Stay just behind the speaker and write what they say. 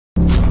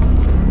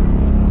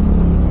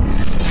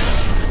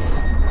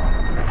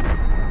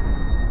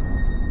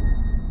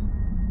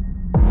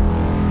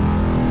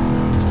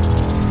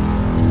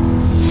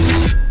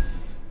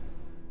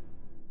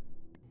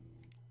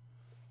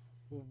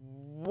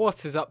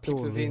What is up,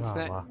 people of the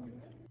internet?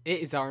 It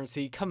is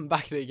RMC coming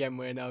back at it again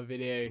with another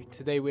video.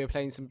 Today we are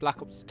playing some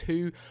Black Ops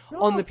 2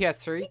 on the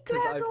PS3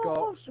 because I've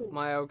got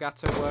my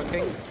Elgato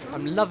working.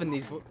 I'm loving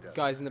these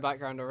guys in the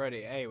background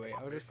already. Anyway,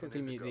 I'll just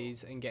quickly mute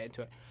these and get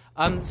into it.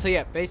 So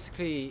yeah,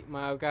 basically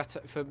my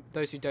Elgato, for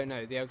those who don't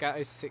know, the Elgato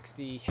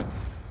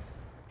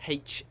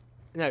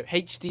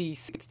HD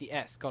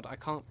 60S. God, I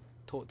can't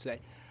talk today.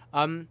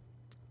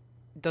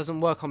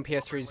 Doesn't work on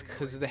PS3s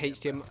because of the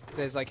HDMI.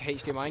 There's like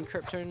HDMI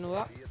encryptor and all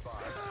that.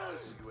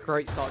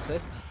 Great start to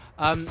this.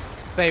 But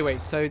anyway,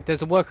 so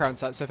there's a workaround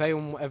to that. So if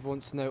anyone ever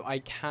wants to know, I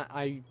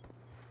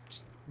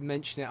just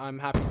mention it. I'm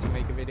happy to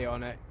make a video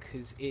on it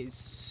because it is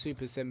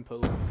super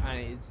simple and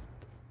it is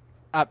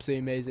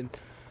absolutely amazing.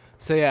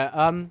 So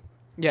yeah,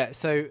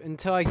 So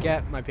until I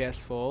get my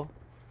PS4,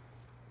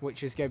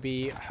 which is going to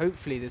be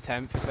hopefully the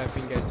 10th if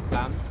everything goes to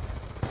plan,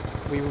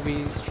 we will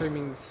be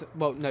streaming.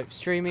 Well, no,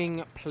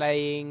 streaming,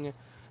 playing,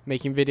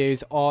 making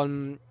videos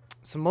on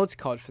some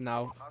multi-card for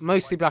now.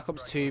 Mostly Black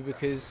Ops 2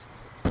 because,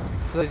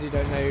 for those who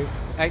don't know,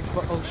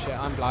 Xbox. Oh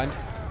shit, I'm blind.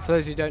 For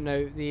those who don't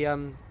know, the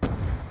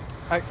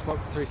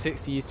Xbox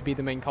 360 used to be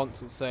the main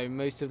console, so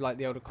most of like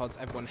the older CODs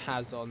everyone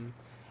has on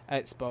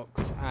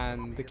Xbox,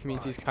 and the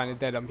community is kind of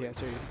dead on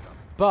PS3.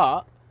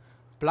 But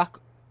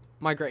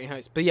migrating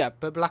host. But yeah,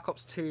 Black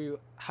Ops 2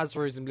 has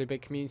a reasonably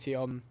big community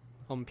on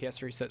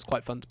PS3, so it's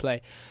quite fun to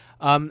play.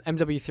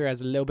 MW3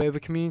 has a little bit of a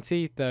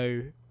community,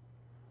 though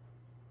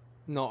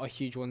not a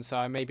huge one,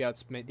 so maybe I'll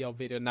just make the odd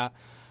video on that.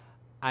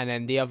 And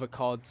then the other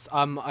CODs,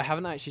 I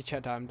haven't actually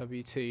checked out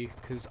MW2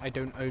 because I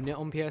don't own it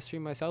on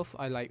PS3 myself.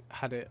 I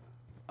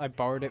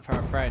borrowed it from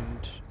a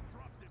friend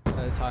at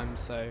the time,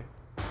 so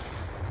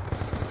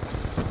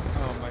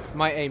oh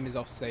my aim is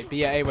off today. But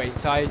yeah, anyway,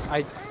 so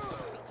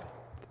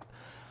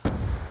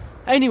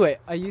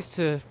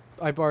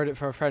I borrowed it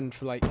from a friend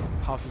for like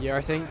half a year,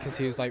 I think, because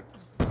he was like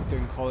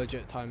doing college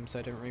at the time, so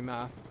it didn't really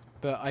matter.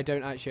 But I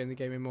don't actually own the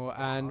game anymore,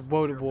 and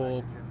World at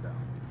War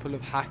full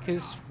of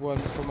hackers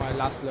from my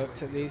last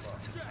look at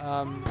least.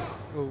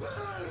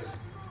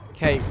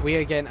 Okay, we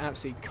are getting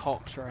absolutely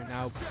cocked right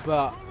now,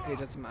 but it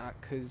doesn't matter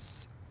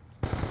because,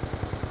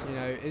 you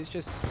know, it's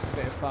just a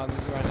bit of fun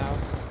right now.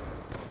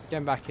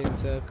 Getting back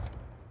into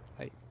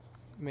like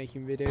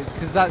making videos,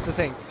 because that's the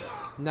thing.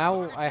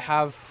 Now I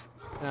have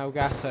an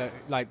Elgato,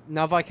 like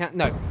now if I can't,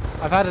 no,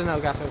 I've had an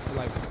Elgato for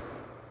like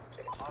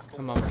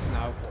a month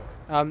now.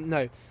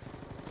 No,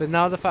 but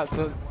now the fact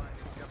that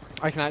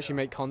I can actually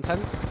make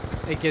content,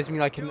 it gives me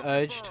like an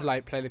urge to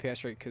like play the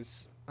PS3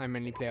 because I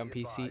mainly play on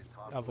PC.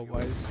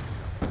 Otherwise,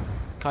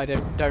 I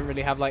don't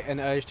really have like an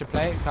urge to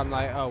play it. I'm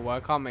like, oh well, I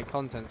can't make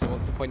content, so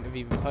what's the point of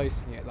even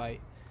posting it?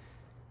 Like,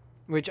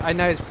 which I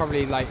know is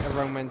probably like a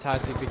wrong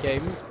mentality for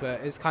games,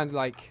 but it's kind of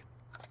like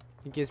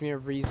it gives me a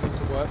reason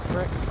to work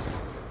for it.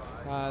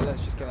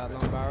 Let's just get that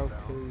long barrel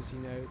because you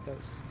know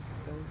that's.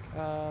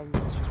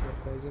 Let's just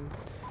work those in.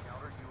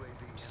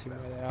 Just see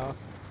where they are.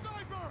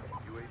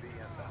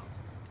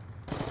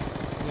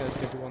 Yeah, there's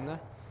gonna be one there.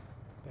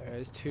 There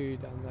is two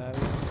down there.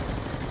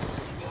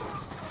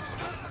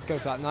 Go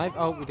for that knife.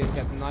 Oh, we didn't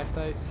get the knife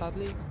though,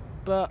 sadly.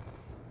 But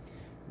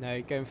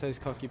no, going for those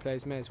cocky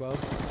players may as well.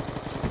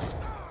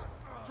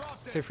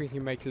 See if we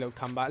can make a little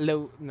comeback.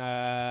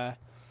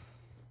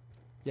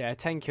 Yeah,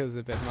 10 kills is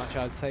a bit much,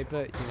 I'd say,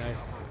 but you know,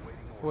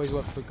 always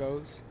work for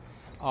goals.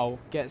 Oh,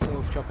 gets an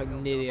off chopper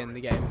near the end of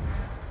the game,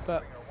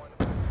 but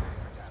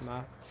doesn't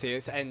matter. See,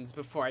 it ends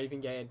before I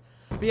even get in.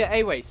 But yeah,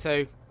 anyway,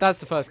 so that's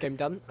the first game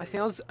done. I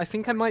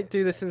think I might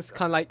do this in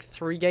kind of like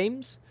 3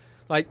 games.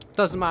 Like,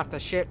 doesn't matter if they're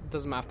shit,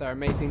 doesn't matter if they're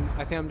amazing.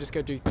 I think I'm just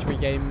gonna do 3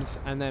 games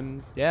and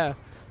then yeah,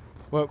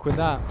 work with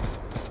that.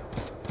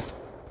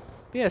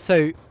 But yeah,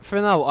 so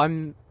for now,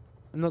 I'm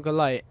not gonna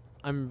lie,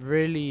 I'm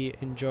really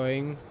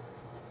enjoying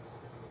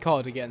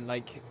COD again.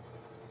 Like,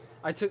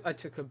 I took a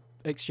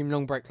extreme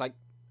long break. Like,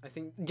 I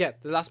think the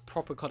last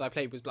proper COD I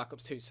played was Black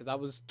Ops 2, so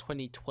that was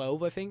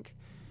 2012, I think.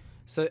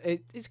 So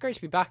it's great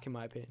to be back, in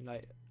my opinion.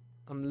 Like,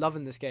 I'm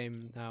loving this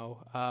game now.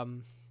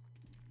 I'm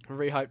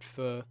really hyped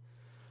for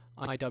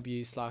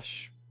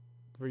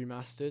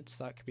IW/remastered,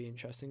 so that could be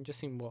interesting. Just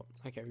seeing what.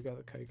 Okay, we got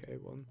the Coco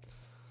one.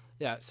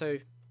 Yeah, so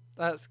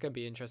that's gonna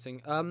be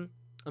interesting. I'm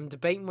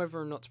debating whether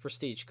or not to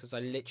prestige because I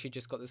literally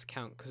just got this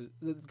account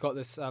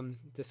this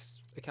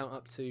account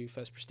up to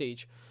first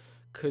prestige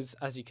because,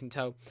 as you can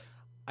tell,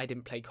 I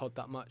didn't play COD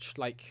that much.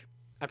 Like,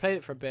 I played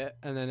it for a bit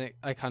and then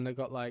I kind of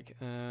got like,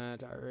 do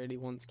I really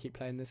want to keep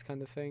playing this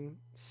kind of thing?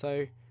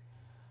 So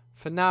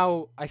for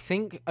now, I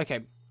think,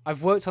 okay,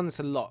 I've worked on this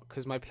a lot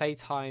because my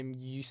playtime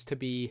used to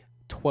be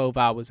 12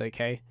 hours,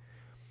 okay?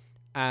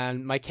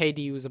 And my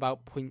KD was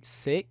about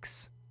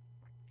 0.6.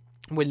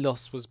 Win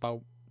loss was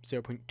about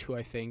 0.2,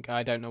 I think.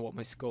 I don't know what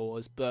my score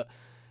was, but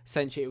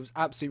essentially it was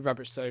absolute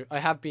rubbish. So I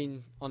have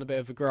been on a bit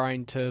of a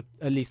grind to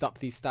at least up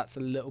these stats a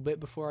little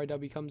bit before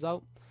IW comes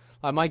out.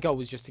 My goal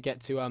was just to get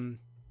to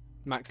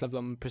max level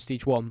on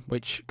Prestige 1,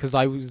 which, because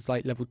I was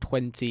like level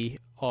 20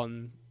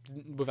 on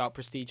without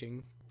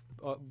prestiging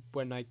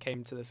when I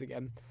came to this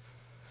again.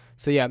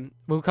 So yeah,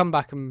 we'll come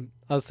back, and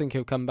I was thinking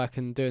he'll come back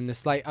and doing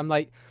this. Like, I'm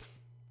like,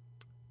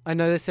 I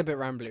know this is a bit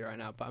rambly right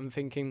now, but I'm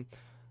thinking,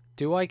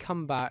 do I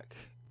come back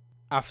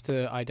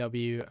after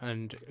IW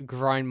and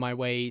grind my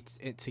way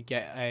to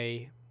get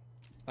a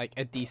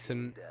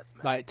decent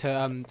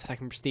to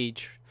second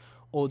prestige,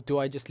 or do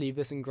I just leave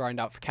this and grind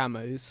out for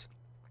camos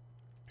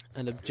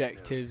and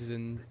objectives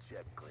and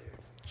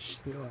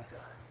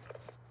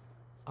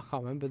I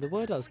can't remember the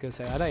word I was gonna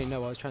say. I don't even know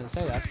what I was trying to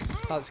say there.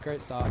 That's a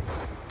great start.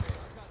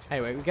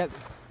 Anyway, we get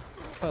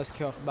first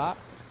kill off the bat.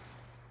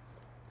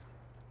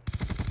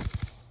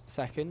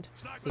 Second.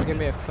 There's gonna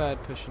be a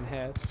third push in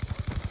here.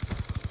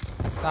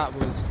 That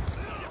was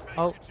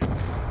oh.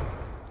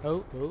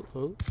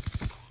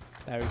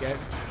 There we go.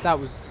 That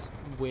was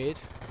weird.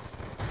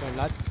 Go on,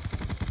 lad.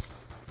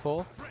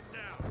 4.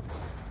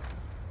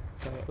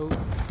 Okay,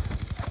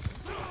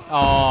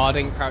 oh, I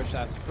didn't crouch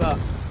that. But,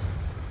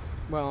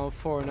 well,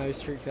 4-0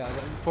 streak there.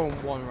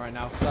 4-1 right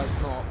now.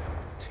 That's not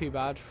too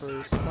bad for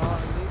a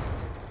start, at least.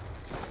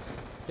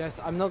 Yes,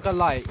 I'm not gonna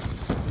lie.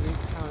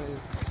 Nuketown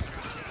is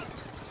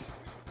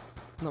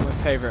not my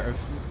favourite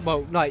of.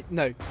 Well,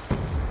 no.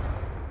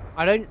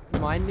 I don't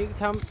mind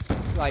Nuketown,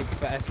 like,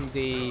 for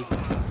S&D.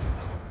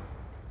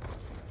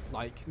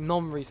 Like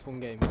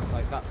non-respawn games,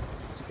 like that.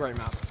 It's a great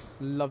map.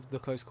 Love the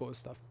close quarter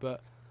stuff,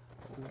 but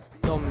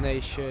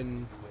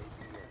domination,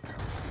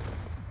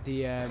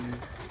 DM,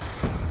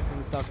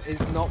 and stuff is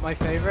not my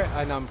favourite.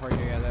 I know I'm probably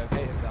gonna get a lot of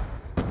hate of that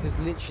because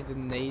literally the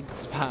nade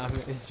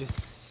spam is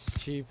just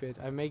stupid.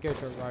 I may go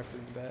to a rifle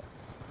in a bit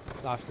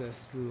after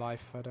this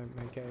life if I don't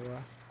make it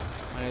anywhere.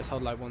 I just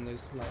hold like one of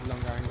those like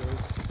longer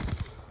angles.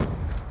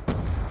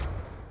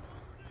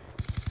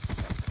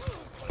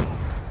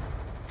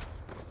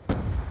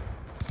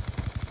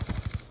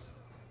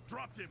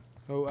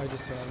 Oh, I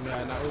just saw him.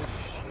 Yeah, no.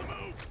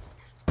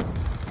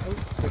 Oh,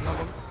 there's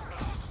another one.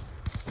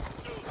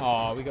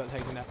 Oh, we got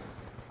taken there.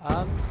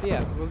 But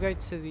yeah, we'll go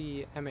to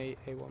the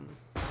MA1.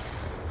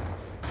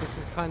 This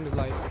is kind of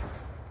like,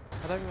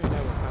 I don't really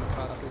know what kind of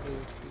class this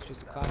is. It's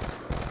just a class.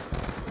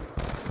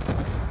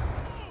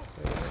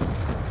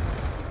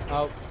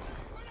 Oh,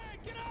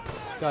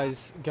 this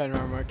guy's going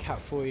around with a Cat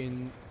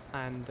 40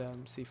 and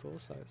C4,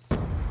 so it's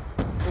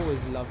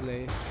always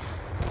lovely.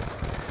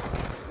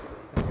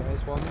 There we go,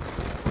 there's 1.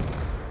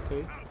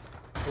 2.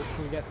 Oh,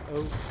 can we get?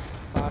 Oh,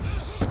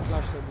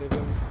 flash to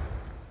oblivion.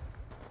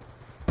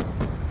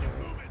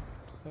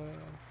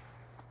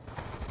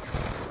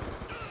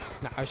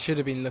 Nah, I should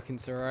have been looking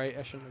to the right.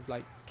 I shouldn't have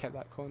like kept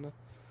that corner.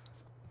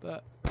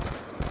 But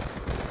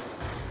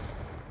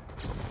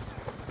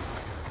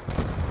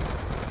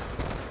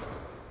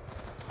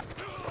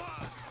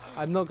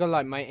I'm not gonna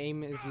lie, my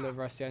aim is a little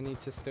rusty. I need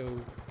to still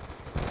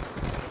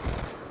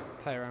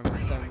play around with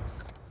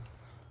sense.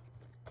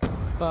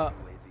 But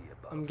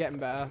I'm getting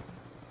better.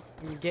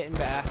 I'm getting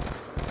better.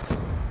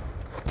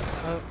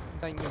 Oh,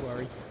 don't you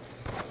worry.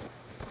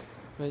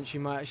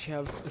 Eventually might actually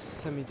have a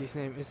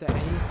semi-decent name. Is there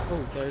any...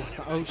 Oh, there's...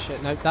 Oh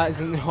shit, no, that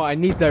isn't what I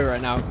need though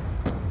right now.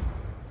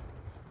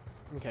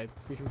 Okay,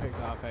 we can pick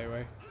that up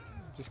anyway.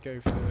 Just go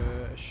for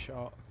a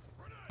shot.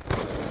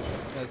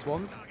 There's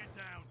 1.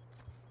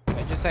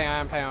 Okay, just saying I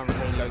am playing on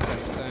really low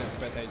settings, so don't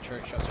expect any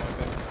trick shots or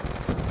anything.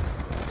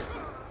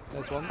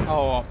 There's 1.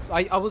 Oh,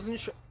 I wasn't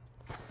sure...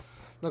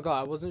 Look,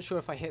 I wasn't sure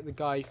if I hit the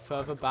guy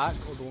further back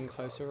or the one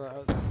closer right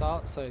at the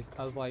start, so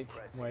I was like,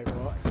 wait,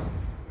 what?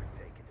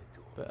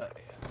 But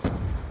yeah.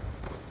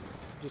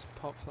 Just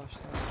pop flash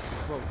that.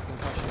 Whoa,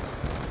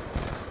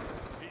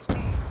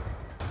 concussion.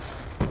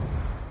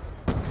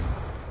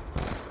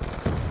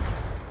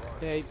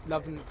 Yeah,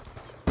 loving.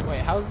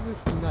 Wait, how's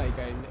this United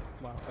going?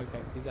 Wow,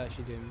 okay, he's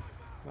actually doing.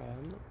 Well,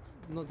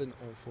 I'm not doing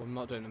awful. I'm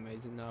not doing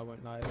amazing. No, I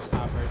won't lie. It's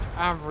average.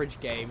 Average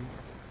game.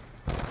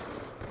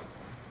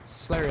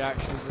 Slow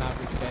reactions, an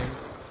average game.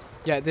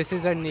 Yeah, this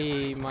is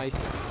only my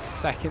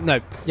second. No,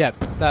 yeah,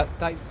 that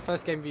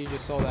first game you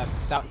just saw there.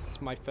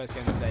 That's my first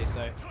game of the day.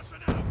 So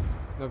I'm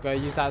not gonna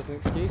use that as an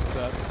excuse,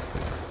 but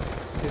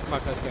this is my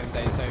first game of the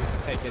day. So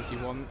take it as you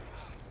want.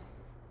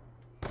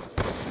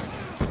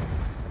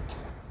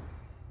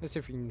 Let's see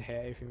if we can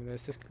hit anything with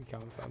this. This could be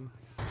kind of fun.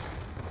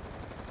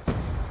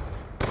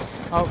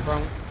 Oh,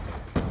 wrong.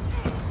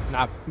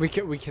 Nah, we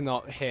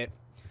cannot hit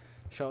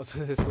shots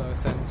with this lower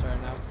sense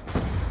right now.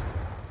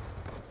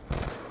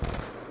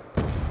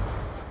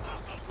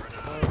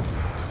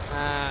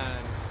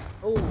 And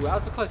oh, that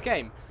was a close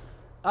game.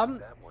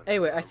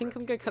 Anyway, I think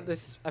I'm gonna cut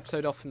this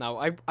episode off now.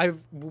 I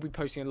will be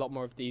posting a lot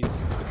more of these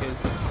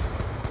because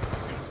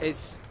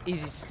it's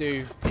easy to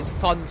do, it's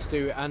fun to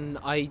do, and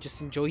I just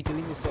enjoy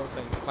doing this sort of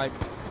thing. Like,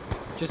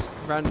 just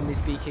randomly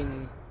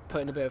speaking,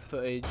 putting a bit of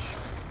footage,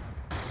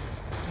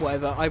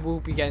 whatever. I will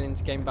be getting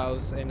into game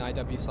battles in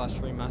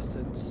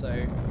IW/remastered, so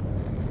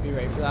be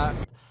ready for that.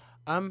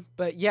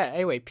 But yeah,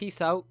 anyway,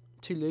 peace out,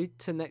 toodaloo,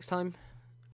 till next time.